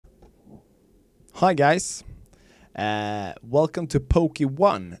Hi guys, welcome to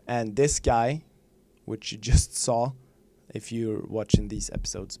PokéOne, and this guy, which you just saw, if you're watching these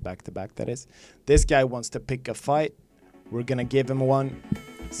episodes back to back that is, this guy wants to pick a fight. We're gonna give him one,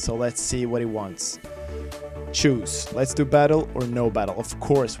 so let's see what he wants. Choose, let's do battle or no battle. Of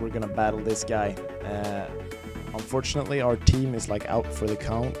course we're gonna battle this guy. Unfortunately our team is like out for the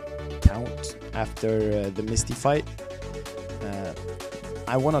count after the Misty fight.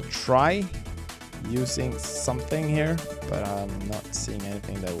 I wanna try using something here, but I'm not seeing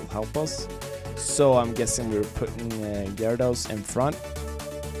anything that will help us. So I'm guessing we're putting Gyarados in front,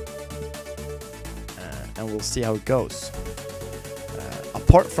 and we'll see how it goes.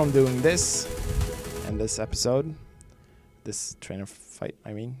 Apart from doing this in this episode, this trainer fight,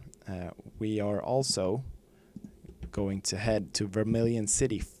 we are also going to head to Vermillion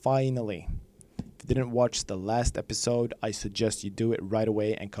City finally. If you didn't watch the last episode, I suggest you do it right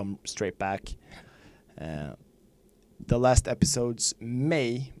away and come straight back. The last episode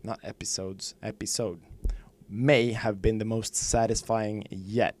may have been the most satisfying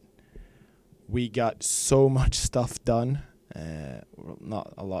yet. We got so much stuff done. Well,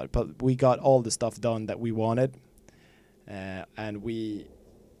 not a lot, but we got all the stuff done that we wanted. And we're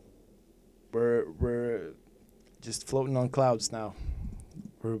just floating on clouds now.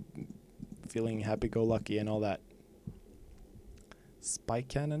 We're feeling happy-go-lucky and all that. Spike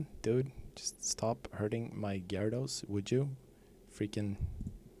cannon? Dude, just stop hurting my Gyarados, would you? Freaking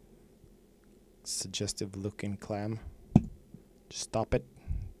suggestive-looking clam. Just stop it.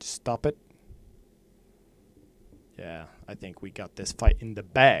 Just stop it. Yeah, I think we got this fight in the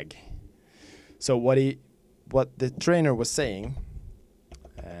bag. So what the trainer was saying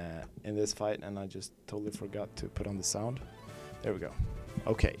in this fight, and I just totally forgot to put on the sound. There we go.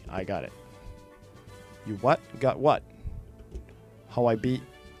 Okay, I got it. You what? Got what? How I beat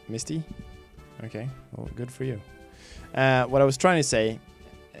Misty? Okay, well, good for you. What I was trying to say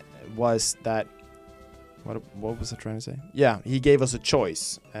was that... What was I trying to say? Yeah, he gave us a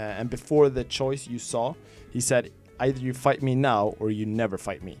choice. And before the choice you saw, he said, either you fight me now or you never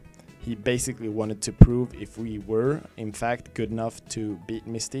fight me. He basically wanted to prove if we were, in fact, good enough to beat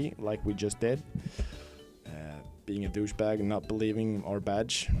Misty, like we just did. Being a douchebag and not believing our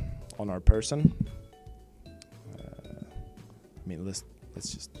badge on our person.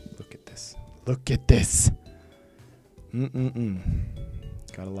 Let's just look at this. Look at this.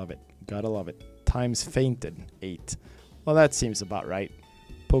 Gotta love it. Gotta love it. Times fainted 8. Well, that seems about right.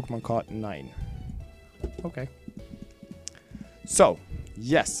 Pokemon caught 9. Okay. So,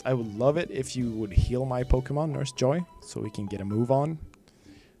 yes, I would love it if you would heal my Pokemon, Nurse Joy, so we can get a move on.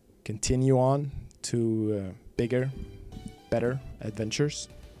 Continue on to bigger, better adventures.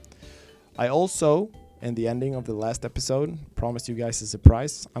 I also, in the ending of the last episode, promised you guys a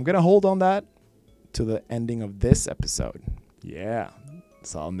surprise. I'm gonna hold on that to the ending of this episode. Yeah,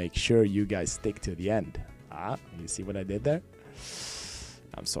 so I'll make sure you guys stick to the end. You see what I did there?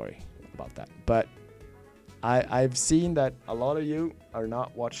 I'm sorry about that, but I've seen that a lot of you are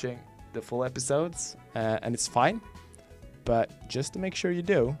not watching the full episodes, and it's fine, but just to make sure you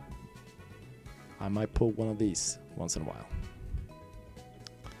do, I might pull one of these once in a while.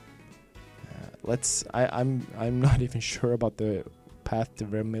 I'm not even sure about the path to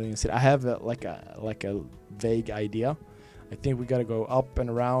Vermillion City. I have like a vague idea. I think we gotta go up and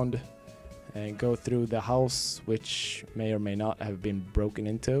around and go through the house, which may or may not have been broken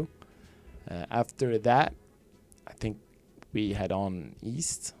into. After that, I think we head on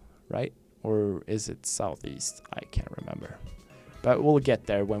east, right? Or is it southeast? I can't remember. But we'll get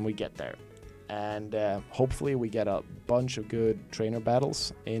there when we get there. And hopefully we get a bunch of good trainer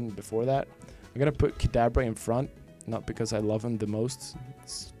battles in before that. I'm gonna put Kadabra in front, not because I love him the most.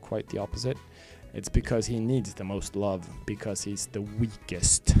 It's quite the opposite. It's because he needs the most love, because he's the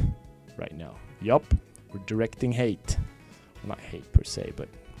weakest right now. Yup, we're directing hate. Well, not hate per se, but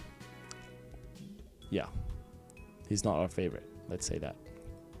yeah, he's not our favorite. Let's say that.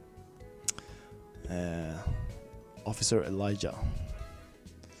 Officer Elijah.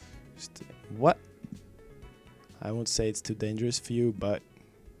 What? I won't say it's too dangerous for you, but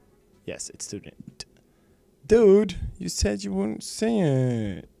yes, it's too dangerous. Dude, you said you wouldn't say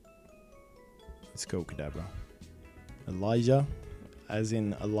it. Let's go, Kadabra. Elijah, as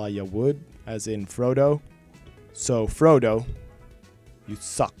in Elijah Wood, as in Frodo. So, Frodo, you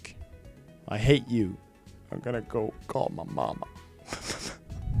suck. I hate you. I'm gonna go call my mama.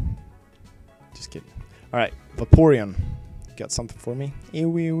 Just kidding. Alright, Vaporeon. Got something for me?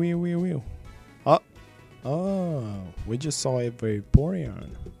 Ew, ew, ew, ew, ew. Oh, we just saw a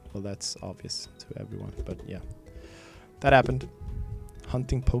Vaporeon. Well, that's obvious to everyone, but yeah. That happened.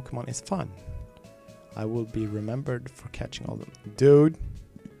 Hunting Pokemon is fun. I will be remembered for catching all them. Dude,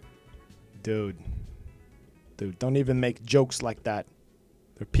 don't even make jokes like that.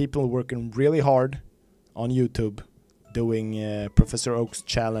 There are people working really hard on YouTube doing Professor Oak's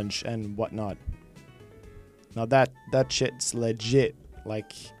challenge and whatnot. Now that shit's legit.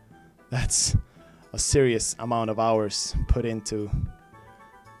 Like, that's a serious amount of hours put into,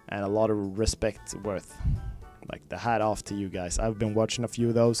 and a lot of respect worth. Like, the hat off to you guys. I've been watching a few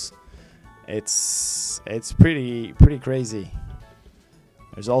of those. It's pretty crazy.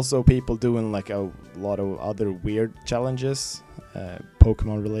 There's also people doing like a lot of other weird challenges,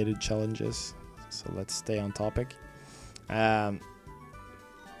 Pokemon related challenges. So let's stay on topic.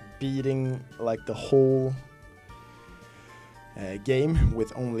 Beating like the whole game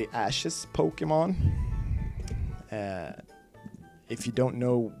with only Ash's Pokemon. If you don't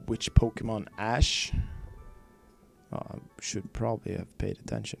know which Pokemon Ash, I should probably have paid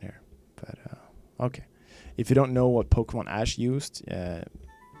attention here, but okay. If you don't know what Pokemon Ash used,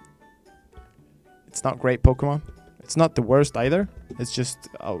 it's not great Pokemon. It's not the worst either. It's just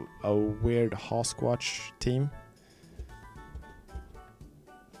a weird Hosquatch team.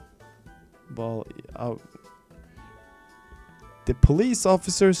 Well, the police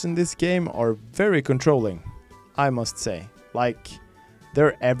officers in this game are very controlling, I must say. Like,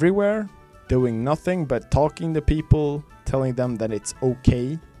 they're everywhere, doing nothing but talking to people, telling them that it's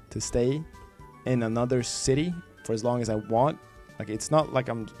okay to stay in another city for as long as I want. Like, it's not like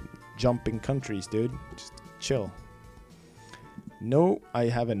I'm jumping countries, dude. Just chill. No, I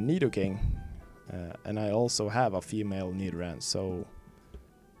have a Nidoking, and I also have a female Nidoran, so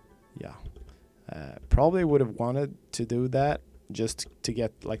yeah. Probably would have wanted to do that just to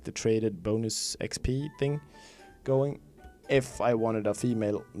get like the traded bonus XP thing going if I wanted a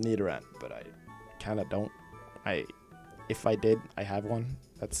female Nidoran, but I kind of don't. If I did, I have one.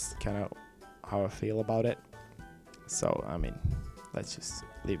 That's kind of how I feel about it. So, I mean, let's just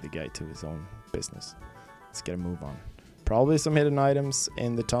leave the guy to his own business. Let's get a move on. Probably some hidden items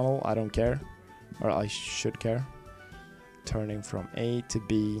in the tunnel. I don't care. Or I should care. Turning from A to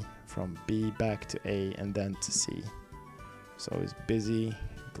B, from B back to A, and then to C. So it's busy.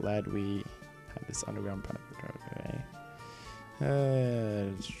 Glad we have this underground path.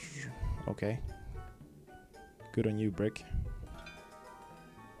 Okay. Okay. Good on you, Brick.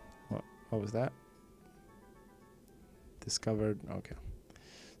 What was that? Discovered. Okay.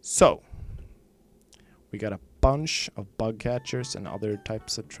 So we got a bunch of bug catchers and other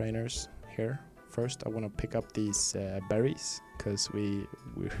types of trainers here. First, I want to pick up these berries because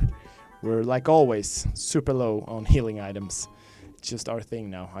we're like always super low on healing items. It's just our thing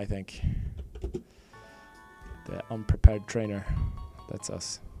now, I think. The unprepared trainer. That's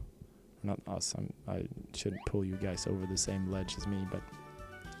us. Not us. I shouldn't pull you guys over the same ledge as me, but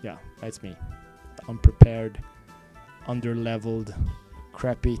yeah, that's me. The unprepared, underleveled,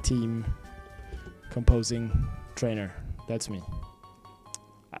 crappy team composing trainer. That's me.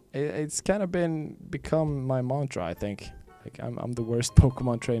 It's kind of become my mantra, I think. Like, I'm the worst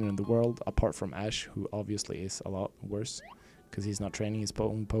Pokemon trainer in the world, apart from Ash, who obviously is a lot worse because he's not training his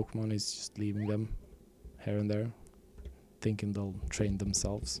own Pokemon. He's just leaving them here and there, thinking they'll train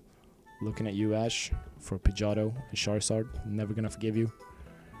themselves. Looking at you, Ash, for Pidgeotto and Charizard. Never gonna forgive you.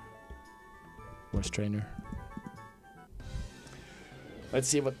 Worst trainer. Let's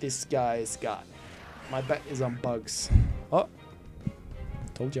see what this guy's got. My bet is on bugs. Oh,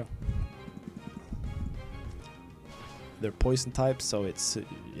 told you. They're poison types, so it's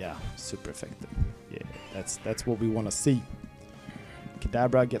yeah, super effective. Yeah, that's what we want to see.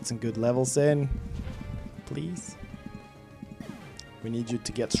 Kadabra, get some good levels in, please. We need you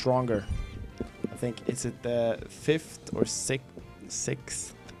to get stronger. I think, is it the 5th or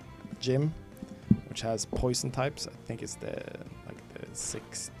 6th gym, which has poison types? I think it's the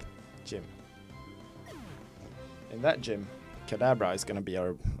 6th gym. In that gym, Kadabra is gonna be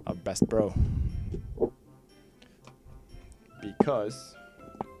our best bro. Because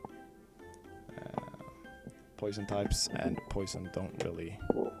poison types and poison don't really...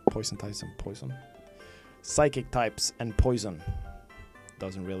 Poison types and poison? Psychic types and poison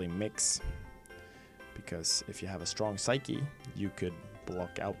doesn't really mix, because if you have a strong psyche, you could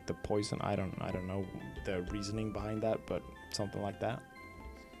block out the poison. I don't know the reasoning behind that, but something like that.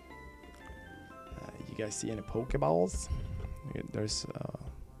 You guys see any Pokeballs? There's a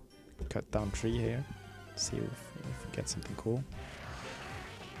cut down tree here. See if we get something cool.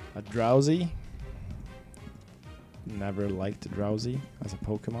 A Drowsy. Never liked Drowsy as a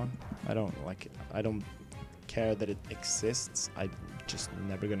Pokemon. I don't like it. I don't care that it exists. I just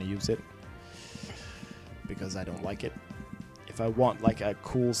never gonna use it because I don't like it. If if I want like a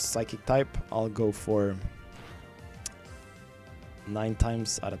cool psychic type, I'll go for 9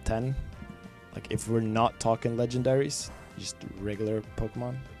 times out of 10. Like if we're not talking legendaries, just regular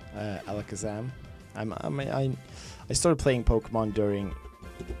Pokemon, Alakazam. I started playing Pokemon during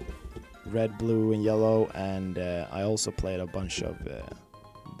Red, Blue, and Yellow, and I also played a bunch of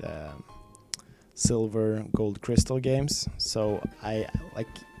the Silver, Gold, Crystal games. So I like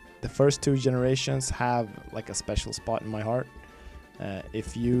the first 2 generations have like a special spot in my heart.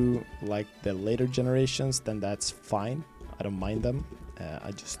 If you like the later generations, then that's fine. I don't mind them.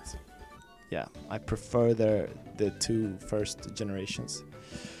 I prefer the 2 first generations.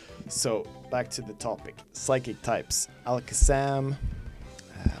 So back to the topic, psychic types. Alakazam.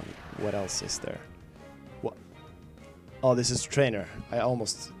 What else is there? What? Oh, this is trainer. I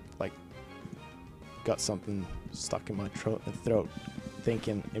almost like got something stuck in my throat,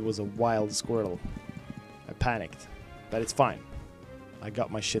 thinking it was a wild Squirtle. I panicked, but it's fine. I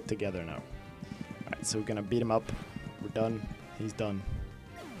got my shit together now. Alright, so we're gonna beat him up. We're done. He's done.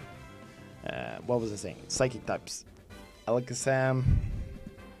 What was I saying? Psychic types. Alakazam.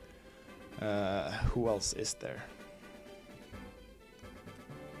 Who else is there?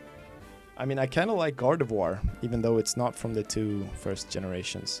 I mean, I kind of like Gardevoir, even though it's not from the 2 first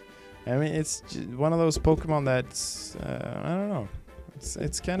generations. I mean, it's one of those Pokemon that's I don't know.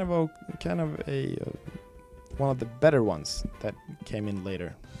 It's kind of a one of the better ones that came in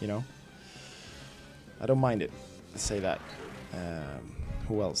later. You know, I don't mind it. Let's say that.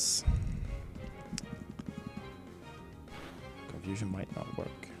 Who else? Confusion might not work.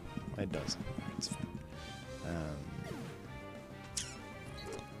 It does. It's fine.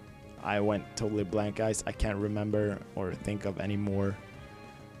 I went totally blank, guys. I can't remember or think of any more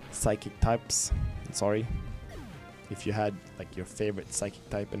psychic types. Sorry. If you had like your favorite psychic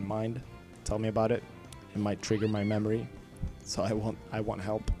type in mind, tell me about it. It might trigger my memory, so I want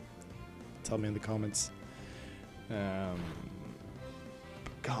help. Tell me in the comments.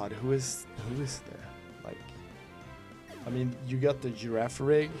 God, who is there? Like, I mean, you got the giraffe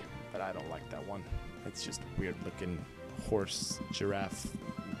rig, but I don't like that one. It's just weird looking horse giraffe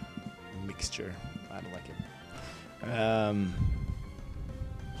mixture. I don't like it.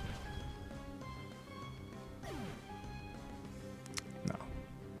 No,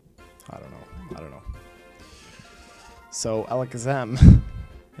 I don't know. So Alakazam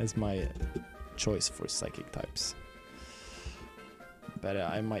is my choice for psychic types, but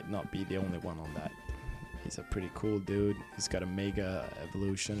I might not be the only one on that. He's a pretty cool dude. He's got a mega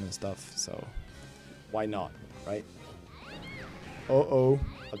evolution and stuff, so why not, right? Uh-oh,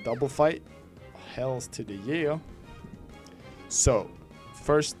 a double fight? Hells to the yeah. So,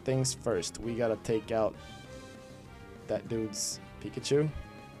 first things first, we gotta take out that dude's Pikachu.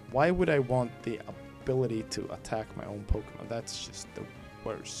 Why would I want the ability to attack my own Pokemon? That's just the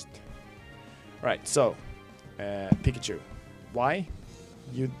worst. Right, so, Pikachu. Why?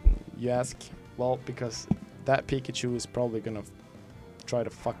 You ask? Well, because that Pikachu is probably gonna try to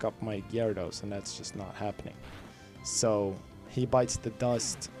fuck up my Gyarados, and that's just not happening. So he bites the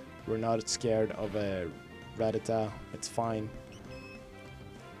dust. We're not scared of a Rattata. It's fine.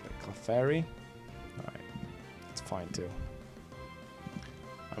 The Clefairy. Alright, it's fine too.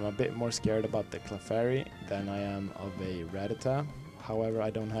 I'm a bit more scared about the Clefairy than I am of a Rattata. However, I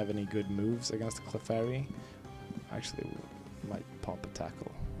don't have any good moves against the Clefairy. Actually, we might pop a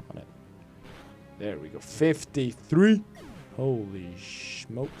tackle on it. There we go. 53. Holy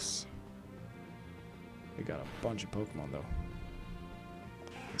smokes. We got a bunch of Pokemon though.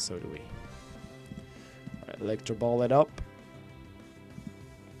 And so do we. Alright, Electro Ball it up.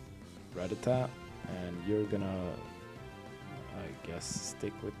 Rattata. And you're gonna, I guess,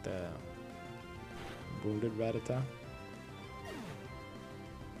 stick with the wounded Rattata.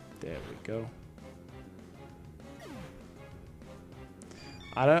 There we go.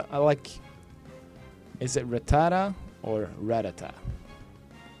 I like. Is it Rattata or Rattata?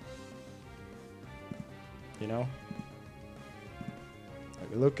 You know?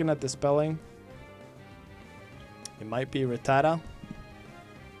 Like, looking at the spelling, it might be Rattata,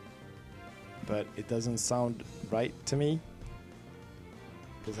 but it doesn't sound right to me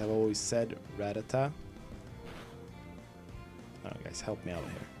because I've always said Rattata. Oh, guys, help me out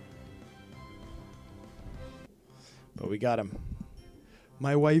here. But we got him.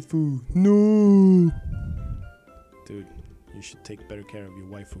 My waifu. No! Dude, you should take better care of your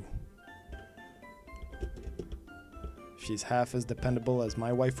waifu. If she's half as dependable as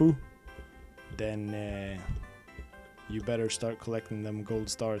my waifu, then you better start collecting them gold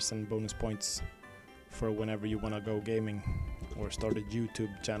stars and bonus points for whenever you want to go gaming or start a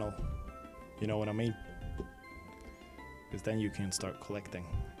YouTube channel. You know what I mean? because then you can start collecting.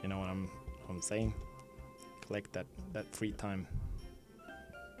 You know what I'm saying? Collect that free time.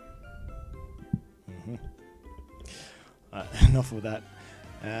 Enough of that.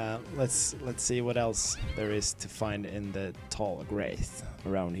 Let's see what else there is to find in the tall grass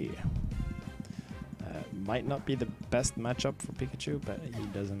around here. Might not be the best matchup for Pikachu, but he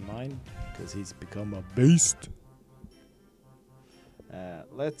doesn't mind because he's become a beast.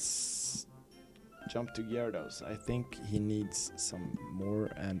 Let's jump to Gyarados. I think he needs some more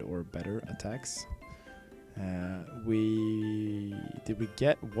and or better attacks. Did we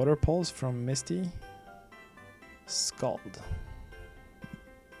get Water Pulse from Misty? Scald.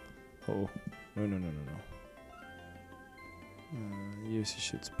 Oh, no. User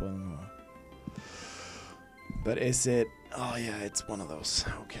should spoil more. But is it? Oh yeah, it's one of those.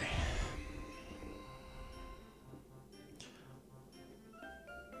 Okay.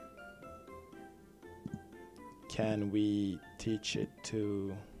 Can we teach it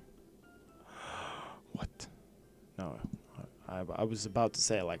to? What? No, I was about to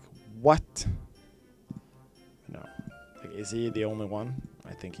say like what? No, like is he the only one?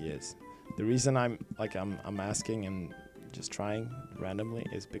 I think he is. The reason I'm asking and just trying randomly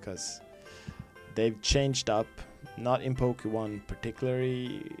is because they've changed up, not in PokéOne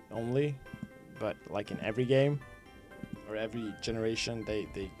particularly only, but like in every game or every generation,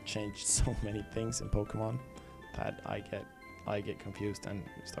 they changed so many things in Pokémon that I get confused and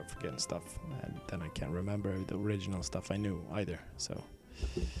start forgetting stuff, and then I can't remember the original stuff I knew either. So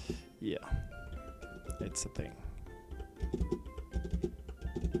yeah, it's a thing.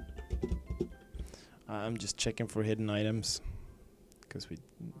 I'm just checking for hidden items because we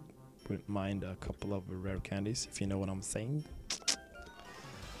wouldn't mind a couple of rare candies, if you know what I'm saying.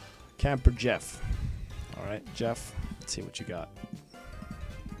 Camper Jeff. Alright, Jeff, let's see what you got.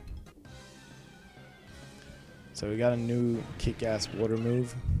 So we got a new kick-ass water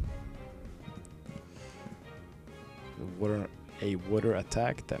move. A water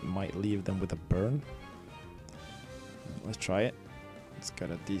attack that might leave them with a burn. Let's try it. It's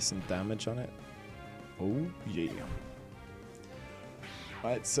got a decent damage on it. Oh yeah.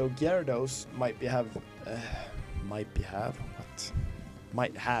 Alright, so Gyarados might have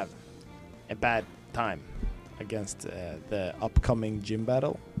a bad time against the upcoming gym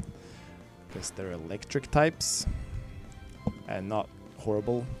battle, because they're electric types and not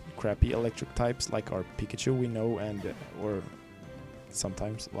horrible crappy electric types like our Pikachu we know and or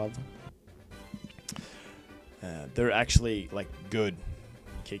sometimes love. They're actually like good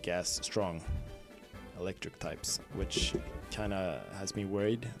kick-ass strong electric types, which kind of has me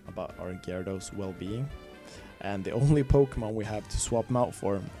worried about our Gyarados well-being. And the only Pokemon we have to swap them out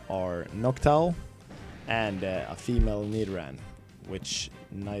for are Noctowl and a female Nidoran, which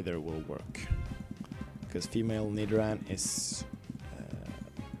neither will work because female Nidoran is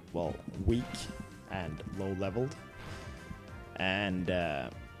well, weak and low leveled, and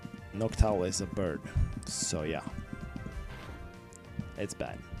Noctowl is a bird, so yeah, it's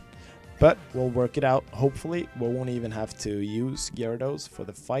bad. But we'll work it out. Hopefully, we won't even have to use Gyarados for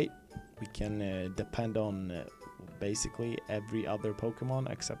the fight. We can depend on basically every other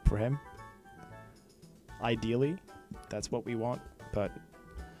Pokemon except for him. Ideally, that's what we want. But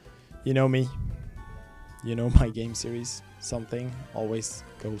you know me. You know my game series. Something always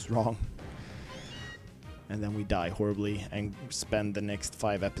goes wrong. And then we die horribly and spend the next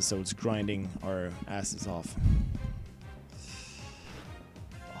 5 episodes grinding our asses off.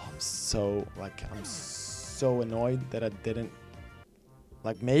 I'm so annoyed that I didn't,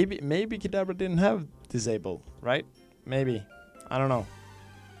 like, maybe Kadabra didn't have disable, right? Maybe, I don't know,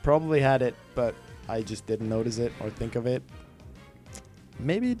 probably had it, but I just didn't notice it or think of it.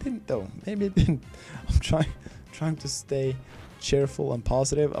 Maybe it didn't though, maybe it didn't. I'm trying to stay cheerful and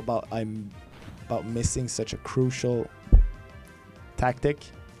positive about missing such a crucial tactic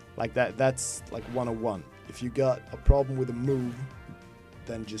like that. That's like 101. If you got a problem with a move,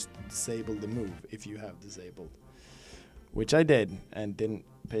 then just disable the move if you have disabled, which I did and didn't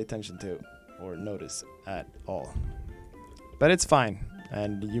pay attention to or notice at all. But it's fine.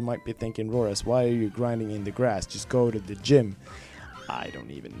 And you might be thinking, Roras, why are you grinding in the grass? Just go to the gym. I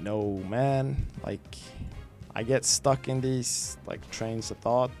don't even know, man. Like, I get stuck in these like trains of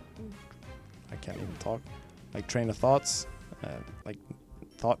thought. I can't even talk. Like train of thoughts, like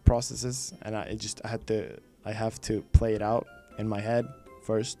thought processes, and I have to play it out in my head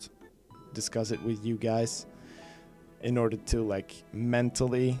first, discuss it with you guys in order to like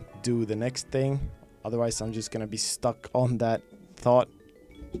mentally do the next thing. Otherwise I'm just gonna be stuck on that thought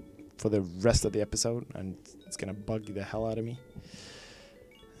for the rest of the episode and it's gonna bug the hell out of me.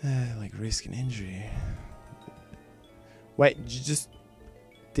 Like risk an injury. Wait,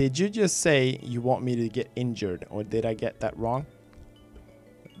 did you just say you want me to get injured, or did I get that wrong?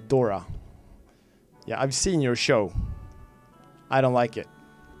 Dora. Yeah, I've seen your show. I don't like it.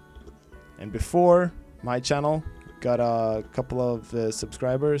 And before, my channel got a couple of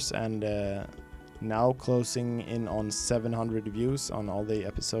subscribers, and now closing in on 700 views on all the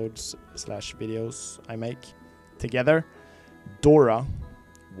episodes / videos I make together. Dora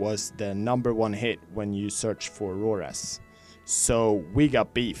was the #1 hit when you search for Roras. So we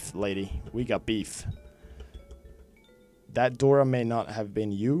got beef, lady. We got beef. That Dora may not have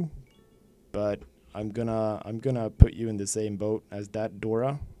been you, but I'm gonna put you in the same boat as that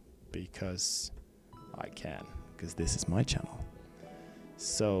Dora, because I can, because this is my channel.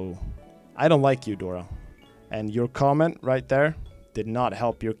 So I don't like you, Dora, and your comment right there did not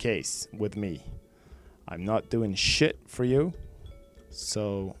help your case with me. I'm not doing shit for you,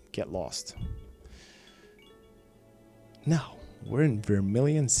 so get lost. Now we're in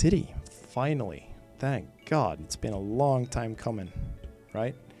Vermillion City, finally. Thank God, it's been a long time coming,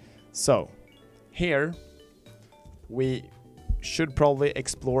 right? So here we should probably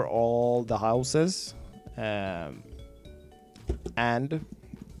explore all the houses, and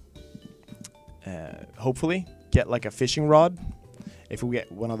hopefully get like a fishing rod. If we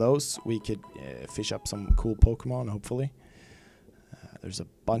get one of those, we could fish up some cool Pokemon, hopefully. There's a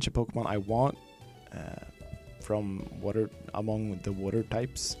bunch of Pokemon I want from among the water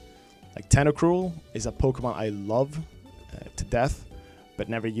types. Like Tentacruel is a Pokemon I love to death, but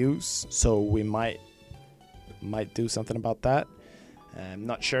never use. So we might do something about that. I'm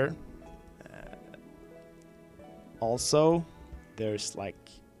not sure. Also, there's like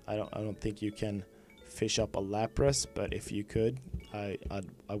I don't think you can fish up a Lapras, but if you could, I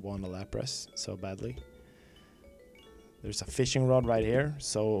want a Lapras so badly. There's a fishing rod right here,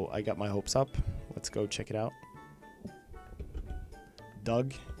 so I got my hopes up. Let's go check it out.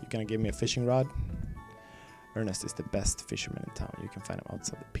 Doug, you gonna give me a fishing rod? Ernest is the best fisherman in town. You can find him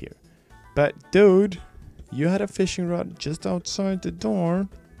outside the pier. But dude, you had a fishing rod just outside the door.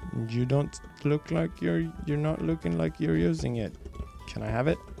 You don't look like you're not looking like you're using it. Can I have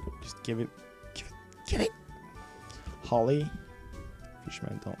it? Just give it. Holly.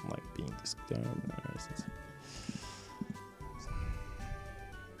 Fishermen don't like being disturbed.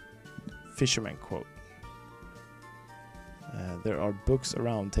 Fisherman quote. There are books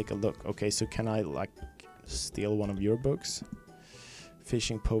around. Take a look. Okay, so can I like steal one of your books?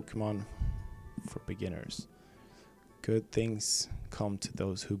 Fishing Pokemon for beginners. Good things come to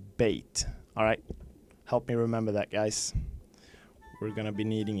those who bait. All right, help me remember that, guys. We're gonna be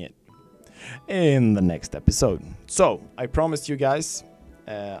needing it in the next episode. So I promised you guys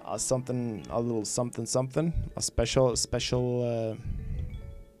a little something, a special.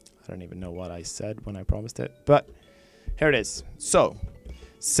 I don't even know what I said when I promised it, but here it is. So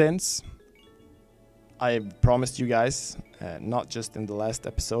since I promised you guys, not just in the last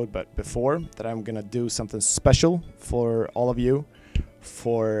episode, but before, that I'm gonna do something special for all of you,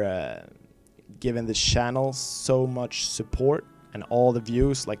 for giving the channel so much support and all the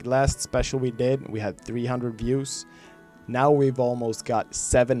views. Like last special we did, we had 300 views. Now we've almost got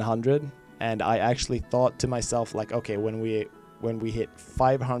 700, and I actually thought to myself, like, okay, when we hit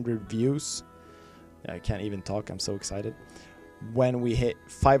 500 views, I can't even talk, I'm so excited. When we hit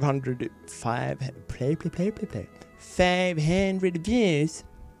 500 views,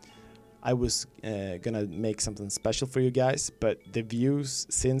 I was gonna make something special for you guys, but the views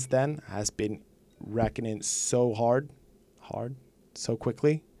since then has been racking in so hard, so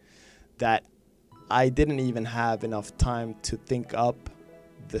quickly, that I didn't even have enough time to think up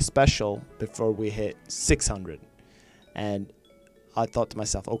the special before we hit 600. And I thought to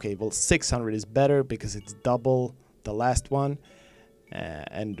myself, okay, well, 600 is better because it's double the last one,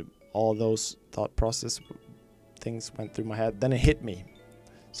 and all those thought process things went through my head. Then it hit me.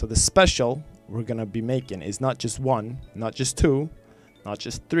 So the special we're gonna be making is not just one, not just two, not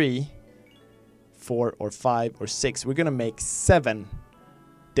just 3, 4 or 5 or 6. We're gonna make 7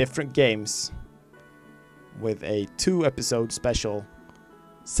 different games with a 2-episode special.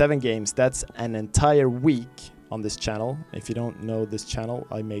 7 games. That's an entire week on this channel. If you don't know this channel,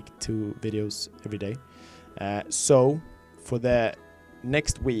 I make 2 videos every day. So for the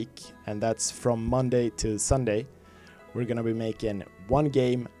next week, and that's from Monday to Sunday, we're gonna be making 1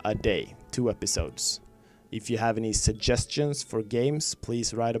 game a day, 2 episodes. If you have any suggestions for games,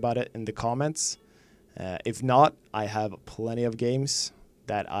 please write about it in the comments. If not, I have plenty of games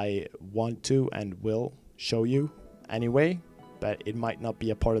that I want to and will show you anyway, but it might not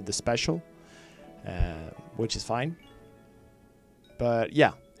be a part of the special, which is fine. But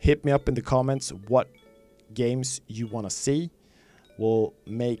yeah, hit me up in the comments what games you want to see. We'll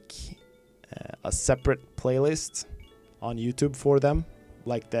make a separate playlist on YouTube for them,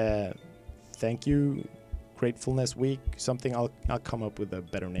 like the thank you gratefulness week, something. I'll come up with a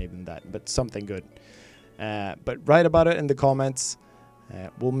better name than that, but something good. But write about it in the comments.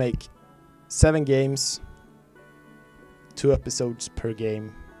 We'll make 7 games, 2 episodes per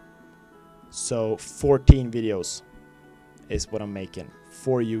game, so 14 videos is what I'm making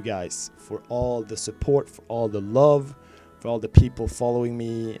for you guys, for all the support, for all the love, for all the people following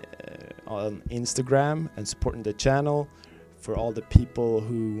me on Instagram and supporting the channel, for all the people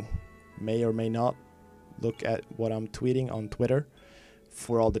who may or may not look at what I'm tweeting on Twitter,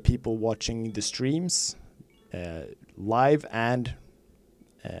 for all the people watching the streams live and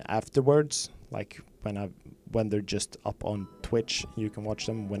afterwards, like when they're just up on Twitch, you can watch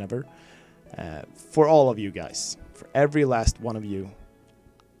them whenever. For all of you guys, for every last one of you,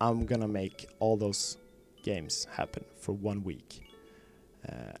 I'm gonna make all those games happen for 1 week.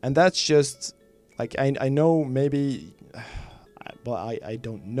 And that's just like, I know maybe, well, I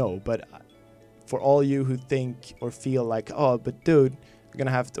don't know, but for all you who think or feel like, oh, but dude, you're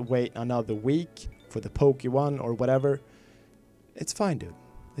gonna have to wait another week for the PokéOne or whatever, it's fine, dude.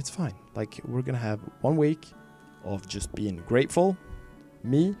 It's fine. Like, we're gonna have 1 week of just being grateful,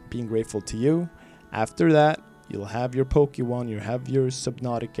 me being grateful to you. After that, you'll have your PokéOne, you'll have your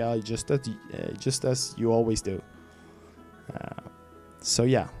Subnautica, just as you always do. So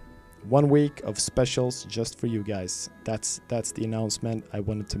yeah, 1 week of specials just for you guys. That's the announcement I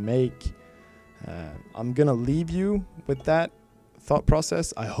wanted to make. I'm gonna leave you with that thought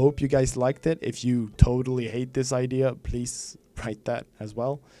process. I hope you guys liked it. If you totally hate this idea, please write that as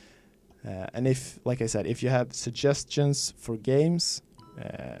well. And if, like I said, if you have suggestions for games,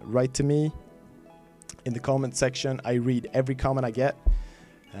 write to me in the comment section. I read every comment I get,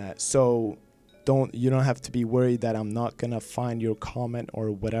 so you don't have to be worried that I'm not gonna find your comment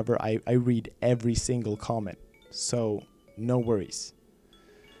or whatever. I read every single comment, so no worries.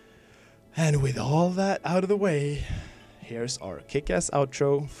 And with all that out of the way, here's our kick-ass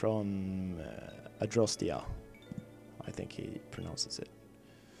outro from Adrostia. I think he pronounces it.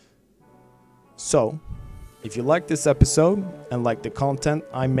 So, if you like this episode and like the content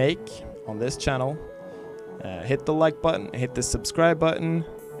I make on this channel, hit the like button, hit the subscribe button.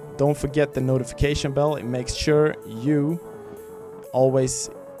 Don't forget the notification bell. It makes sure you always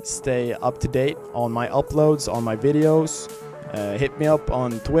stay up to date on my uploads, on my videos. Hit me up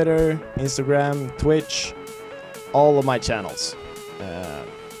on Twitter, Instagram, Twitch, all of my channels.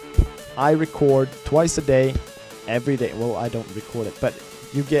 I record twice a day, every day. Well, I don't record it, but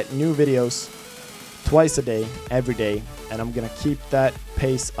you get new videos twice a day, every day, and I'm gonna keep that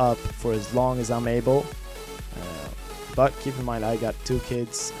pace up for as long as I'm able. But keep in mind, I got 2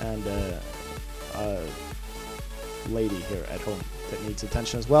 kids and a lady here at home that needs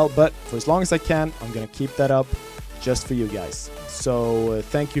attention as well. But for as long as I can, I'm gonna keep that up just for you guys. So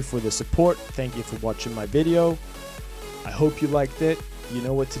thank you for the support. Thank you for watching my video. I hope you liked it. You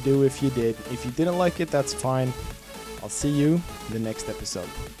know what to do if you did. If you didn't like it, that's fine. I'll see you in the next episode.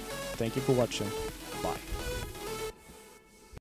 Thank you for watching. Bye.